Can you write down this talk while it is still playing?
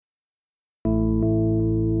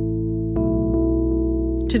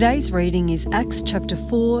Today's reading is Acts chapter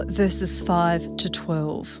 4, verses 5 to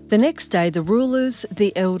 12. The next day, the rulers,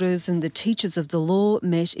 the elders, and the teachers of the law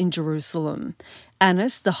met in Jerusalem.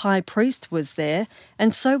 Annas, the high priest, was there,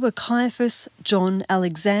 and so were Caiaphas, John,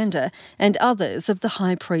 Alexander, and others of the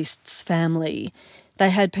high priest's family. They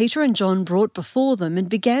had Peter and John brought before them and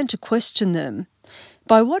began to question them.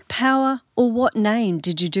 "By what power or what name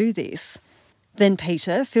did you do this?" Then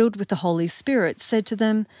Peter, filled with the Holy Spirit, said to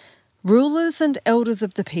them, "Rulers and elders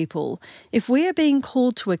of the people, if we are being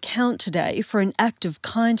called to account today for an act of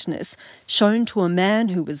kindness shown to a man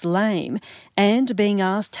who was lame, and being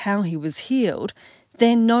asked how he was healed,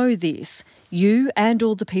 then know this, you and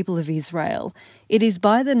all the people of Israel. It is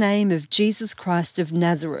by the name of Jesus Christ of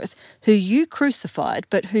Nazareth, who you crucified,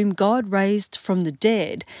 but whom God raised from the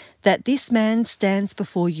dead, that this man stands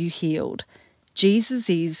before you healed. Jesus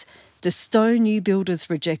is the stone you builders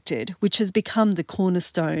rejected, which has become the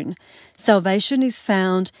cornerstone. Salvation is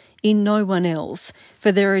found in no one else,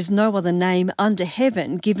 for there is no other name under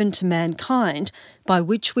heaven given to mankind by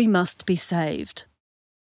which we must be saved."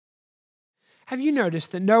 Have you noticed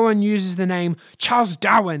that no one uses the name Charles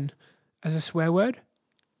Darwin as a swear word?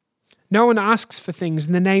 No one asks for things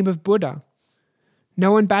in the name of Buddha.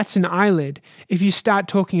 No one bats an eyelid if you start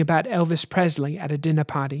talking about Elvis Presley at a dinner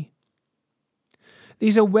party.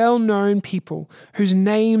 These are well-known people whose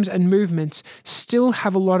names and movements still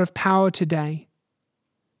have a lot of power today.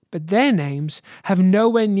 But their names have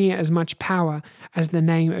nowhere near as much power as the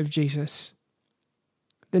name of Jesus.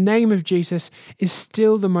 The name of Jesus is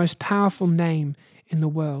still the most powerful name in the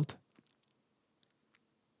world.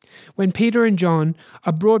 When Peter and John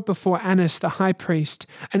are brought before Annas the high priest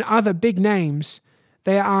and other big names,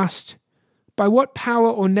 they are asked, "By what power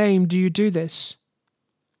or name do you do this?"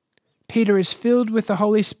 Peter is filled with the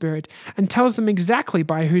Holy Spirit and tells them exactly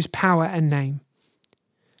by whose power and name.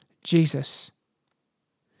 Jesus.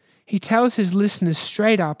 He tells his listeners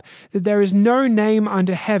straight up that there is no name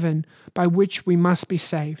under heaven by which we must be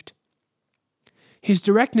saved. His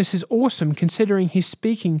directness is awesome considering he's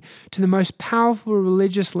speaking to the most powerful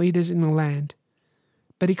religious leaders in the land.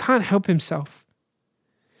 But he can't help himself.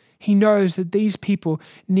 He knows that these people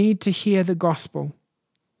need to hear the gospel,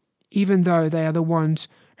 even though they are the ones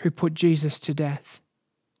who put Jesus to death.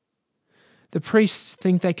 The priests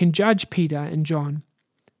think they can judge Peter and John,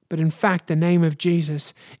 but in fact the name of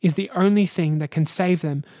Jesus is the only thing that can save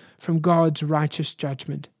them from God's righteous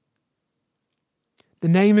judgment. The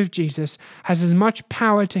name of Jesus has as much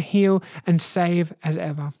power to heal and save as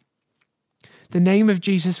ever. The name of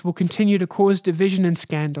Jesus will continue to cause division and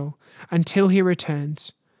scandal until he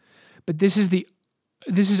returns, but this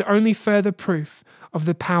is only further proof of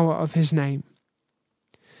the power of his name.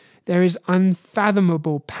 There is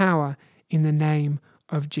unfathomable power in the name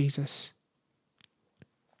of Jesus.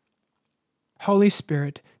 Holy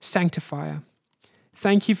Spirit, sanctifier,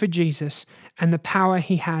 thank you for Jesus and the power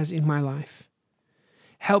he has in my life.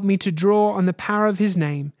 Help me to draw on the power of his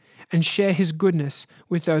name and share his goodness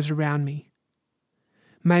with those around me.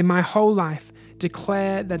 May my whole life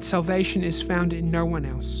declare that salvation is found in no one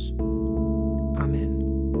else. Amen.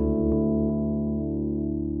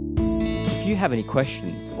 If you have any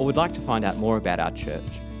questions or would like to find out more about our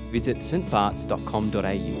church, visit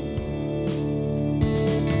stbarts.com.au.